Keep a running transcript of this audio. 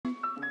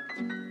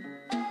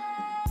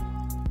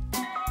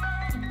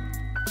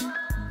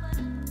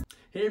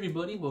Hey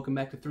everybody, welcome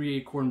back to Three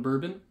Acorn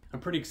Bourbon. I'm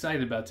pretty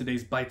excited about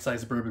today's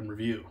bite-sized bourbon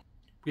review.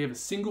 We have a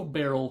single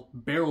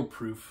barrel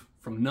proof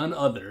from none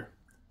other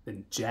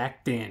than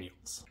Jack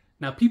Daniels.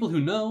 Now people who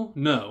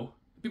know.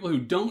 People who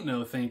don't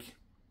know think,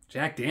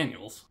 Jack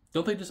Daniels?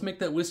 Don't they just make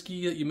that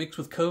whiskey that you mix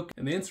with Coke?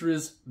 And the answer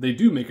is, they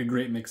do make a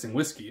great mixing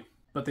whiskey,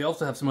 but they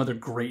also have some other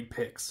great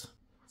picks.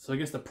 So I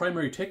guess the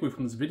primary takeaway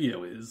from this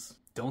video is,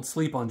 don't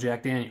sleep on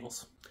Jack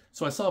Daniels.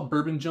 So I saw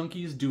Bourbon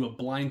Junkies do a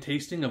blind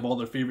tasting of all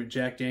their favorite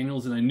Jack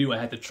Daniels, and I knew I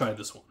had to try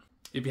this one.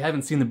 If you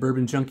haven't seen the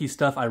Bourbon Junkie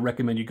stuff, I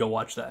recommend you go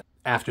watch that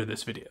after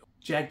this video.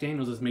 Jack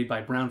Daniels is made by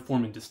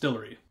Brown-Forman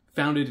Distillery,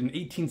 founded in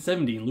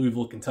 1870 in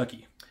Louisville,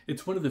 Kentucky.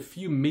 It's one of the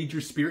few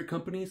major spirit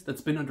companies that's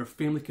been under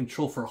family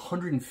control for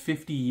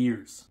 150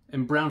 years.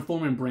 And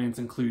Brown-Forman brands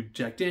include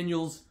Jack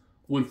Daniels,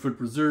 Woodford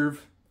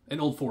Reserve,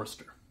 and Old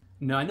Forester.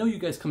 Now I know you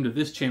guys come to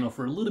this channel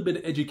for a little bit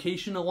of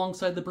education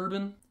alongside the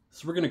bourbon,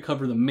 so we're going to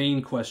cover the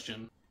main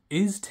question.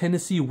 Is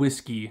Tennessee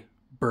whiskey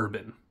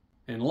bourbon?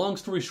 And long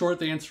story short,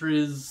 the answer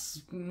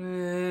is,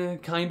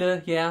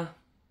 kinda, yeah.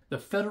 The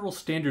Federal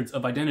Standards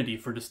of Identity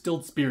for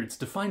Distilled Spirits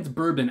defines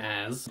bourbon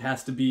as, it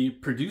has to be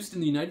produced in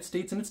the United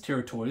States and its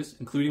territories,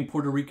 including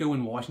Puerto Rico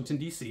and Washington,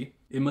 D.C.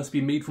 It must be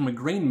made from a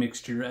grain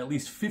mixture, at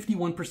least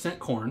 51%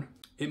 corn.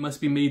 It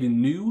must be made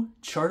in new,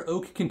 charred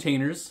oak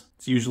containers.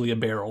 It's usually a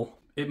barrel.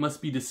 It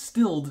must be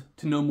distilled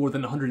to no more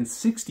than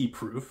 160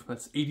 proof,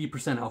 that's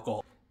 80%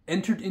 alcohol.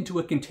 Entered into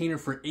a container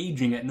for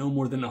aging at no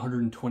more than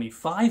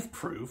 125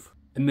 proof,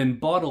 and then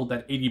bottled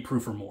at 80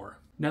 proof or more.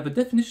 Now the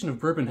definition of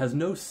bourbon has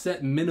no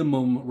set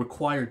minimum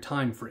required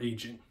time for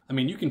aging. I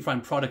mean, you can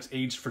find products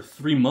aged for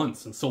 3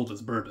 months and sold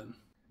as bourbon.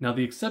 Now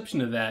the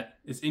exception to that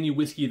is any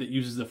whiskey that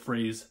uses the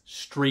phrase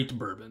straight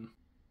bourbon.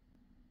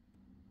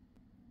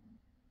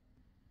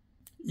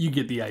 You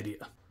get the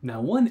idea.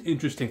 Now one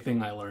interesting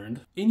thing I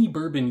learned, any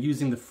bourbon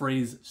using the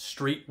phrase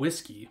straight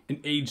whiskey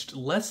and aged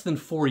less than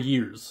 4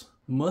 years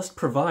must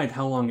provide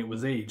how long it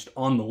was aged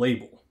on the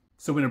label.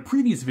 So in a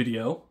previous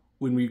video,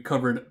 when we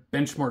covered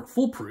Benchmark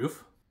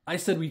Foolproof, I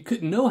said we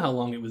couldn't know how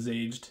long it was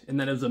aged and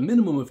that it was a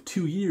minimum of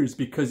 2 years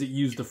because it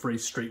used the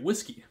phrase straight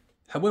whiskey.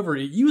 However,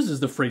 it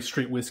uses the phrase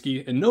straight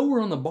whiskey and nowhere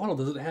on the bottle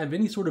does it have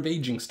any sort of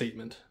aging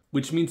statement,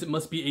 which means it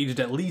must be aged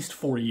at least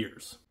 4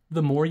 years.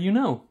 The more you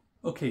know.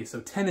 Okay,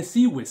 so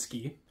Tennessee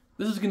whiskey.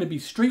 This is going to be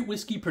straight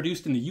whiskey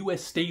produced in the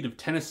US state of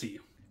Tennessee.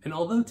 And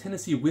although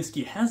Tennessee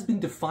whiskey has been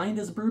defined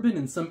as bourbon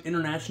in some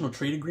international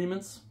trade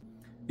agreements,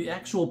 the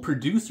actual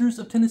producers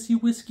of Tennessee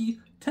whiskey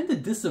tend to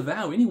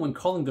disavow anyone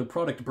calling their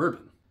product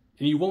bourbon.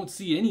 And you won't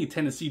see any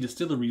Tennessee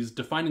distilleries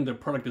defining their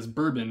product as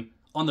bourbon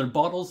on their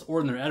bottles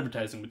or in their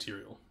advertising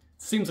material.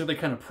 It seems like they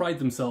kind of pride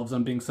themselves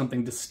on being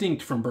something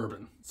distinct from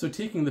bourbon. So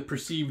taking the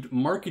perceived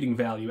marketing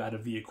value out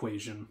of the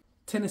equation,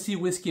 Tennessee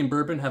whiskey and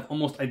bourbon have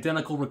almost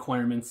identical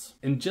requirements,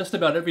 and just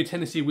about every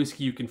Tennessee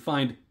whiskey you can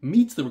find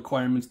meets the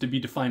requirements to be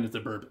defined as a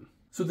bourbon.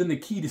 So then the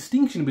key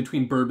distinction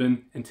between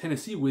bourbon and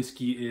Tennessee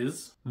whiskey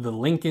is the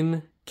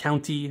Lincoln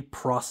County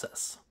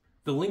process.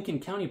 The Lincoln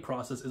County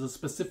process is a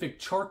specific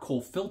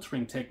charcoal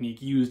filtering technique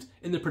used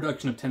in the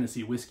production of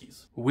Tennessee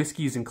whiskeys.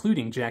 Whiskeys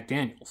including Jack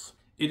Daniels.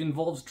 It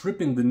involves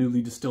dripping the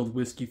newly distilled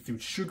whiskey through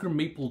sugar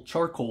maple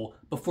charcoal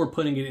before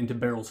putting it into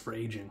barrels for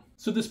aging.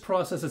 So this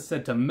process is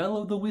said to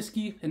mellow the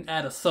whiskey and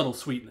add a subtle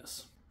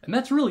sweetness. And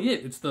that's really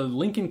it. It's the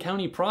Lincoln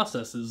County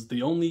process is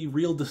the only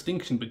real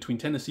distinction between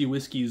Tennessee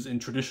whiskeys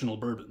and traditional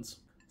bourbons.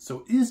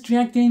 So is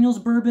Jack Daniels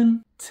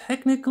bourbon?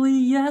 Technically,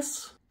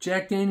 yes.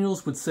 Jack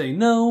Daniels would say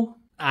no.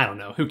 I don't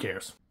know, who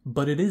cares?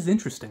 But it is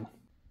interesting.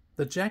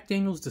 The Jack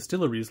Daniels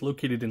distillery is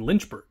located in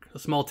Lynchburg, a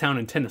small town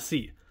in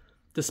Tennessee.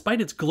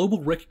 Despite its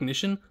global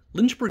recognition,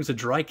 Lynchburg is a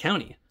dry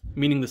county,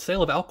 meaning the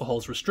sale of alcohol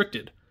is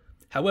restricted.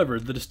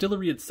 However, the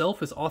distillery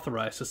itself is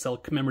authorized to sell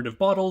commemorative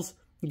bottles,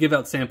 give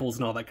out samples,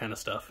 and all that kind of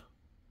stuff.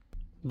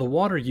 The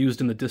water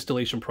used in the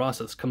distillation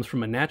process comes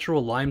from a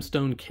natural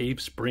limestone cave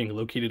spring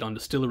located on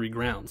distillery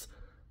grounds.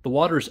 The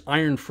water is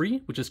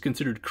iron-free, which is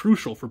considered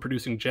crucial for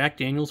producing Jack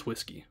Daniels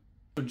whiskey.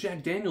 So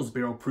Jack Daniels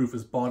barrel proof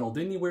is bottled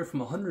anywhere from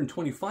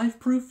 125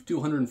 proof to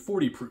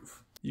 140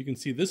 proof. You can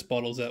see this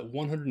bottle's at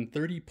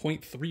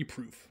 130.3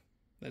 proof.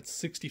 That's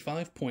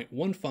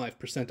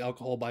 65.15%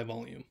 alcohol by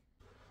volume.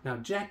 Now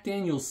Jack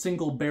Daniel's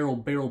single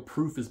barrel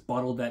proof is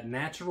bottled at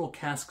natural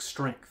cask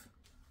strength.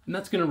 And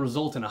that's going to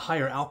result in a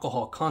higher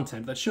alcohol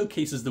content that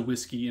showcases the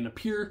whiskey in a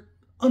pure,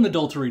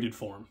 unadulterated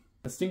form.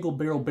 A single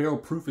barrel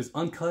proof is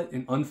uncut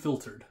and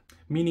unfiltered,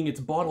 meaning it's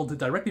bottled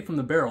directly from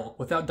the barrel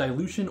without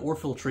dilution or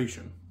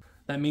filtration.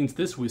 That means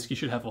this whiskey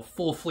should have a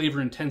full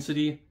flavor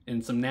intensity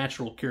and some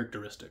natural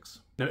characteristics.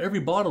 Now every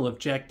bottle of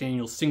Jack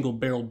Daniel's single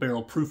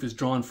barrel proof is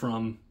drawn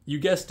from, you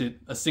guessed it,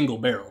 a single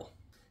barrel.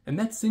 And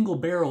that single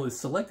barrel is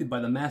selected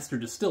by the master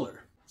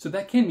distiller. So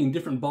that can mean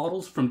different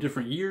bottles from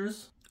different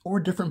years, or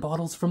different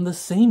bottles from the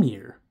same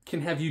year,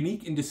 can have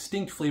unique and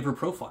distinct flavor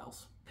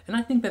profiles. And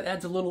I think that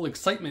adds a little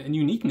excitement and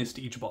uniqueness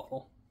to each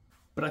bottle.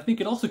 But I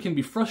think it also can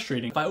be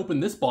frustrating if I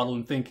open this bottle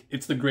and think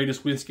it's the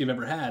greatest whiskey I've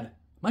ever had. It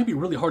might be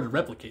really hard to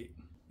replicate.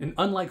 And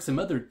unlike some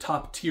other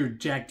top-tier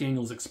Jack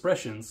Daniel's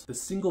expressions, the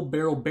single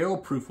barrel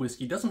proof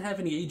whiskey doesn't have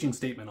any aging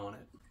statement on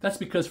it. That's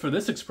because for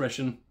this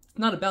expression, it's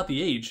not about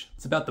the age,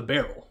 it's about the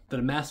barrel. That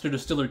a master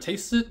distiller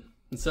tastes it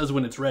and says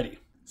when it's ready.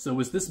 So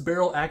is this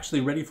barrel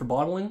actually ready for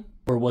bottling?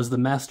 Or was the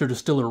master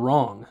distiller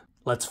wrong?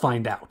 Let's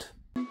find out.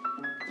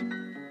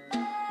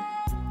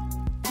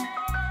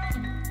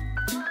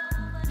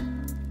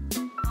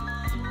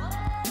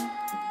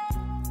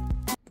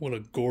 What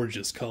a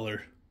gorgeous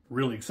color.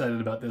 Really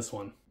excited about this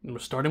one. And we're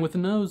starting with the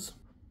nose.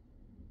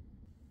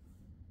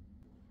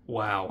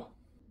 Wow.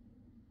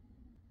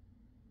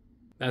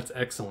 That's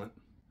excellent.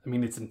 I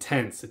mean, it's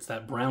intense. It's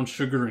that brown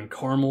sugar and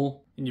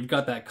caramel, and you've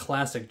got that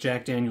classic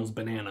Jack Daniel's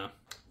banana.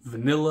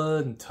 Vanilla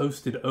and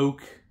toasted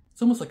oak.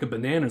 It's almost like a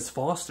Bananas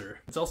Foster.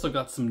 It's also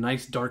got some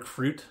nice dark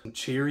fruit, some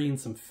cherry and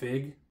some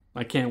fig.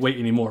 I can't wait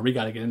anymore. We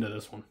gotta get into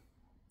this one.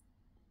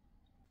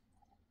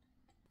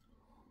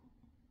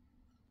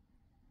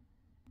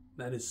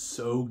 That is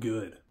so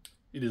good.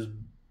 It is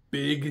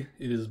big,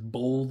 it is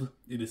bold,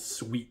 it is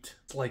sweet.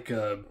 It's like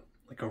a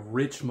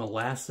rich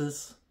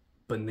molasses,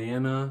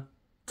 banana,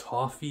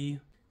 toffee.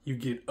 You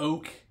get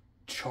oak,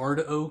 charred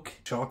oak,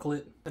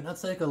 chocolate, and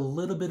that's like a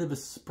little bit of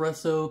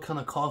espresso kind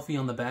of coffee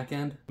on the back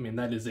end. I mean,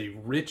 that is a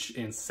rich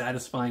and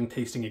satisfying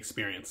tasting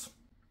experience.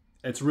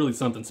 It's really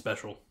something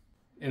special.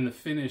 And the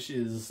finish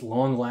is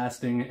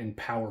long-lasting and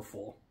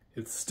powerful.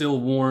 It's still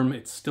warm,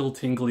 it's still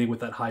tingly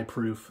with that high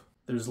proof.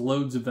 There's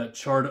loads of that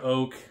charred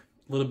oak,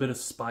 a little bit of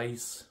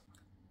spice,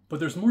 but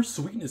there's more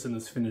sweetness in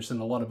this finish than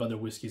a lot of other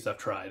whiskeys I've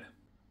tried.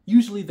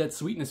 Usually that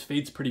sweetness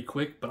fades pretty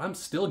quick, but I'm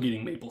still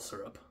getting maple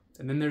syrup.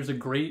 And then there's a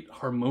great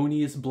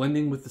harmonious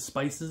blending with the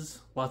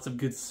spices, lots of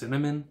good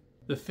cinnamon.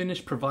 The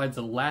finish provides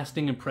a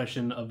lasting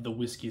impression of the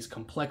whiskey's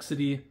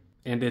complexity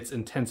and its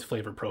intense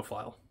flavor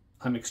profile.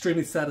 I'm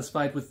extremely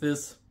satisfied with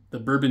this. The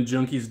bourbon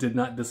junkies did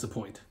not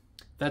disappoint.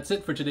 That's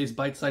it for today's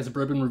bite-sized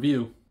bourbon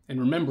review. And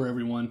remember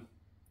everyone,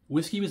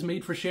 whiskey was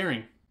made for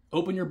sharing.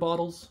 Open your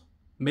bottles,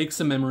 make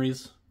some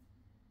memories,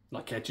 and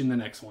I'll catch you in the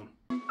next one.